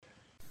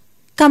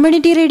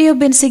Community radio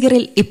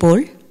ബെൻസിഗറിൽ ഇപ്പോൾ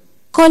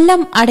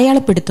കൊല്ലം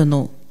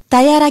അടയാളപ്പെടുത്തുന്നു.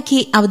 തയ്യാറാക്കി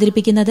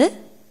അവതരിപ്പിക്കുന്നത്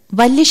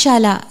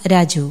വല്യശാല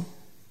രാജു.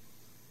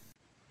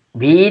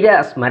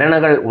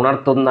 വീരസ്മരണകൾ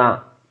ഉണർത്തുന്ന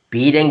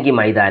പീരങ്കി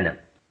മൈതാനം.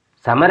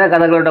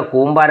 സമരകഥകളുടെ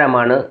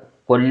കൂമ്പാരമാണ്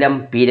കൊല്ലം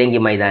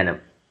പീരങ്കി മൈതാനം.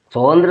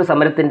 സ്വാതന്ത്ര്യ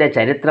സമരത്തിൻ്റെ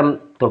ചരിത്രം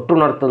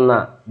തൊട്ടുണർത്തുന്ന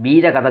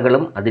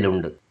വീരകഥകളും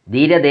അതിലുണ്ട്.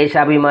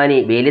 ധീരദേശാഭിമാനി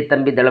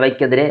വേലുത്തമ്പി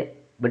ദളവയ്ക്കെതിരെ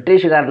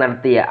ബ്രിട്ടീഷുകാർ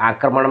നടത്തിയ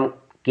ആക്രമണം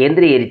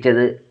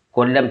കേന്ദ്രീകരിച്ചത്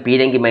കൊല്ലം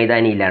പീരങ്കി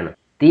മൈതാനിയിലാണ്.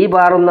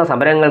 തീപാറുന്ന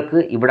സമരങ്ങൾക്ക്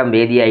ഇവിടം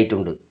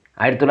വേദിയായിട്ടുണ്ട്.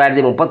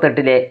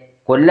 1938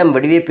 കൊല്ലം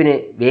വെടിവയ്പ്പിന്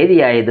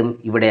വേദിയായതും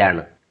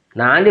ഇവിടെയാണ്.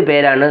 4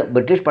 പേരാണ്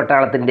ബ്രിട്ടീഷ്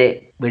പട്ടാളത്തിൻ്റെ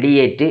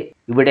വെടിയേറ്റ്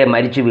ഇവിടെ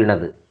മരിച്ചു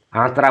വീണത്.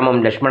 ആശ്രാമം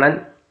ലക്ഷ്മണൻ,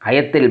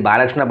 അയത്തിൽ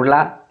ബാലകൃഷ്ണപിള്ള,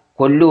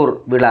 കൊല്ലൂർ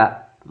വിള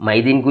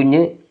മൈദീൻ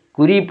കുഞ്ഞ്,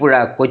 കുരീപ്പുഴ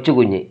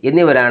കൊച്ചുകുഞ്ഞ്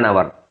എന്നിവരാണ്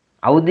അവർ.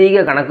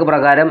 ഔദ്യോഗിക കണക്ക്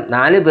പ്രകാരം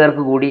 4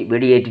 പേർക്ക് കൂടി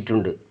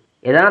വെടിയേറ്റിട്ടുണ്ട്.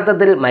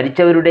 യഥാർത്ഥത്തിൽ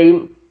മരിച്ചവരുടെയും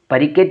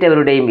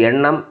പരിക്കേറ്റവരുടെയും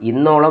എണ്ണം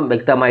ഇന്നോളം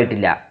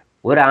വ്യക്തമായിട്ടില്ല.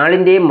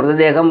 ഒരാളിൻ്റെയും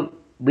മൃതദേഹം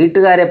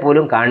വീട്ടുകാരെ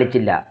പോലും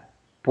കാണിച്ചില്ല.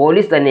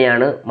 പോലീസ്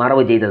തന്നെയാണ്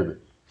മറവ് ചെയ്തത്.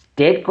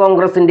 സ്റ്റേറ്റ്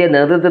കോൺഗ്രസിൻ്റെ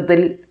നേതൃത്വത്തിൽ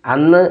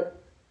അന്ന്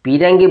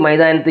പീരങ്കി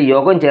മൈതാനത്ത്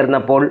യോഗം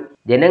ചേർന്നപ്പോൾ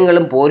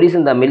ജനങ്ങളും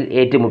പോലീസും തമ്മിൽ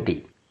ഏറ്റുമുട്ടി.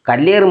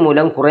 കല്ലേറ്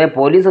മൂലം കുറേ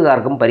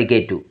പോലീസുകാർക്കും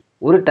പരിക്കേറ്റു.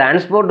 ഒരു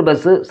ട്രാൻസ്പോർട്ട്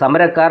ബസ്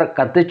സമരക്കാർ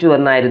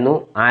കത്തിച്ചുവെന്നായിരുന്നു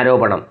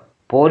ആരോപണം.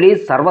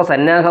 പോലീസ്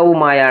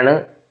സർവ്വസന്നാഹവുമായാണ്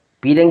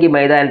പീരങ്കി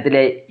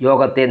മൈതാനത്തിലെ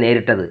യോഗത്തെ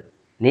നേരിട്ടത്.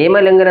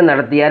 നിയമലംഘനം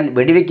നടത്തിയാൽ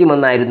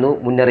വെടിവെക്കുമെന്നായിരുന്നു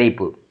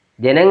മുന്നറിയിപ്പ്.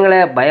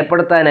 ജനങ്ങളെ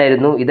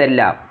ഭയപ്പെടുത്താനായിരുന്നു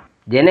ഇതെല്ലാം.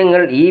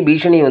 ജനങ്ങൾ ഈ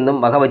ഭീഷണിയൊന്നും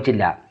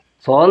വകവച്ചില്ല.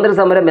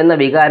 സ്വാതന്ത്ര്യസമരം എന്ന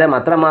വികാരം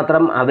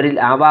അത്രമാത്രം അവരിൽ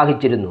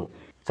ആവാഹിച്ചിരുന്നു.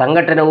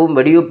 സംഘട്ടനവും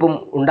വെടിവെപ്പും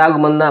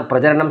ഉണ്ടാകുമെന്ന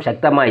പ്രചരണം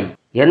ശക്തമായി.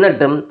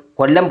 എന്നിട്ടും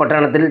കൊല്ലം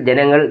പട്ടണത്തിൽ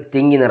ജനങ്ങൾ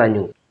തിങ്ങി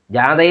നിറഞ്ഞു.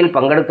 ജാഥയിൽ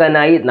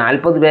പങ്കെടുക്കാനായി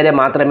 40 പേരെ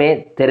മാത്രമേ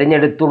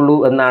തിരഞ്ഞെടുത്തുള്ളൂ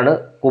എന്നാണ്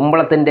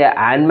കുമ്പളത്തിൻ്റെ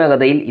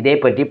ആത്മകഥയിൽ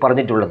ഇതേപ്പറ്റി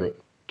പറഞ്ഞിട്ടുള്ളത്.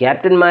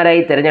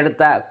 ക്യാപ്റ്റന്മാരായി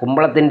തിരഞ്ഞെടുത്ത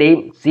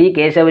കുമ്പളത്തിൻ്റെയും സി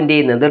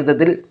കേശവൻ്റെയും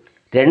നേതൃത്വത്തിൽ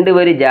 2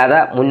 പേര്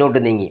ജാഥ മുന്നോട്ട്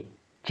നീങ്ങി.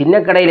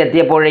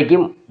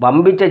 ചിന്നക്കടയിലെത്തിയപ്പോഴേക്കും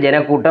വമ്പിച്ച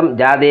ജനക്കൂട്ടം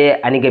ജാഥയെ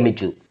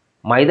അനുഗമിച്ചു.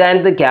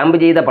 മൈതാനത്ത് ക്യാമ്പ്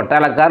ചെയ്ത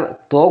പട്ടാളക്കാർ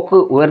തോക്ക്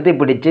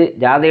ഉയർത്തിപ്പിടിച്ച്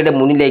ജാഥയുടെ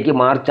മുന്നിലേക്ക്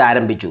മാർച്ച്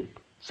ആരംഭിച്ചു.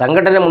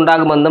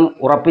 സംഘടനമുണ്ടാകുമെന്നും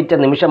ഉറപ്പിച്ച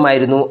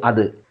നിമിഷമായിരുന്നു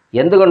അത്.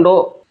 എന്തുകൊണ്ടോ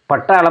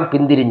പട്ടാളം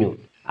പിന്തിരിഞ്ഞു.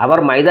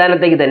 അവർ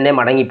മൈതാനത്തേക്ക് തന്നെ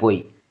മടങ്ങിപ്പോയി.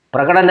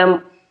 പ്രകടനം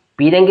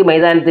പീരങ്കി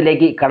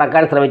മൈതാനത്തിലേക്ക്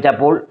കടക്കാൻ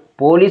ശ്രമിച്ചപ്പോൾ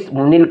പോലീസ്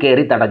മുന്നിൽ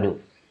കയറി തടഞ്ഞു.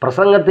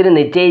 പ്രസംഗത്തിന്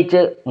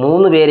നിശ്ചയിച്ച്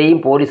 3 പേരെയും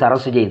പോലീസ്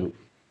അറസ്റ്റ് ചെയ്തു.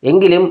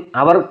 എങ്കിലും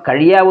അവർ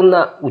കഴിയാവുന്ന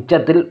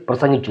ഉച്ചത്തിൽ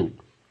പ്രസംഗിച്ചു.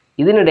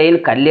 ഇതിനിടയിൽ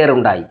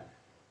കല്ലേറുണ്ടായി.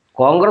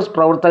 കോൺഗ്രസ്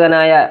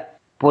പ്രവർത്തകനായ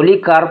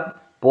പൊലിക്കാർപ്പ്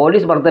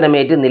പോലീസ്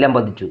മർദ്ദനമേറ്റ് നിലം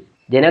പതിച്ചു.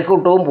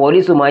 ജനക്കൂട്ടവും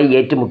പോലീസുമായി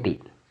ഏറ്റുമുട്ടി.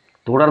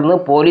 തുടർന്ന്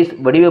പോലീസ്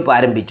വെടിവെപ്പ്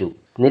ആരംഭിച്ചു.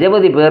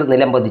 നിരവധി പേർ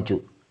നിലം പതിച്ചു.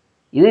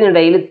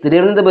 ഇതിനിടയിൽ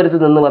തിരുവനന്തപുരത്ത്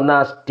നിന്ന് വന്ന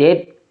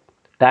സ്റ്റേറ്റ്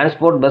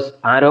ട്രാൻസ്പോർട്ട് ബസ്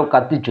ആരോ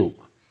കത്തിച്ചു.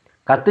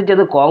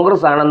 കത്തിച്ചത്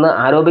കോൺഗ്രസ് ആണെന്ന്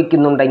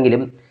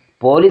ആരോപിക്കുന്നുണ്ടെങ്കിലും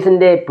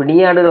പോലീസിൻ്റെ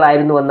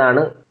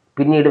പിണിയാടുകളായിരുന്നുവെന്നാണ്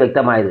പിന്നീട്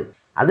വ്യക്തമായത്.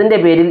 അതിൻ്റെ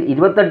പേരിൽ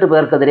 28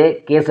 പേർക്കെതിരെ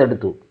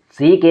കേസെടുത്തു.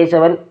 സി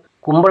കേശവൻ,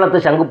 കുമ്പളത്ത്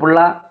ശങ്കുപിള്ള,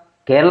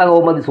 കേരള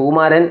കൗമുദി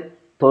സുകുമാരൻ,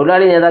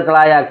 തൊഴിലാളി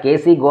നേതാക്കളായ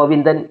KC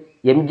Govindan,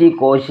 MG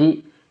Koshy,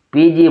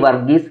 PG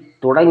Varghese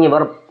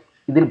തുടങ്ങിയവർ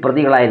ഇതിൽ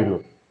പ്രതികളായിരുന്നു.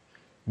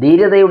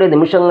 ധീരതയുടെ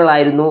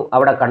നിമിഷങ്ങളായിരുന്നു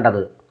അവിടെ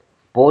കണ്ടത്.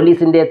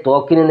 പോലീസിൻ്റെ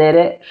തോക്കിന്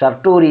നേരെ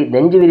ഷർട്ടൂരി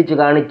നെഞ്ചുവിരിച്ച്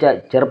കാണിച്ച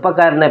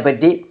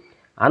ചെറുപ്പക്കാരനെപ്പറ്റി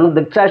അന്ന്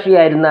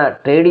ദൃക്സാക്ഷിയായിരുന്ന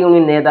ട്രേഡ്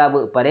യൂണിയൻ നേതാവ്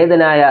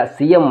പരേതനായ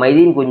CM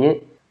മൈദീൻ കുഞ്ഞ്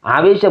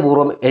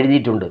ആവേശപൂർവ്വം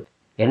എഴുതിയിട്ടുണ്ട്.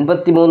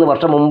 83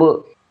 വർഷം മുമ്പ്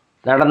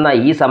നടന്ന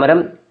ഈ സമരം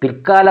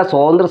പിൽക്കാല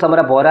സ്വാതന്ത്ര്യ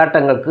സമര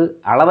പോരാട്ടങ്ങൾക്ക്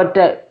അളവറ്റ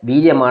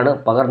വീര്യമാണ്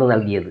പകർന്നു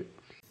നൽകിയത്.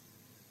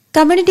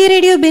 കമ്മ്യൂണിറ്റി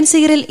റേഡിയോ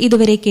ബെൻസിഗറിൽ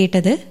ഇതുവരെ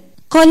കേട്ടത്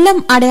കൊല്ലം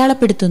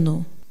അടയാളപ്പെടുത്തുന്നു.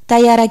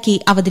 തയ്യാറാക്കി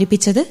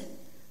അവതരിപ്പിച്ചത്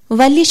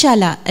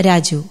വല്യശാല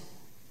രാജു.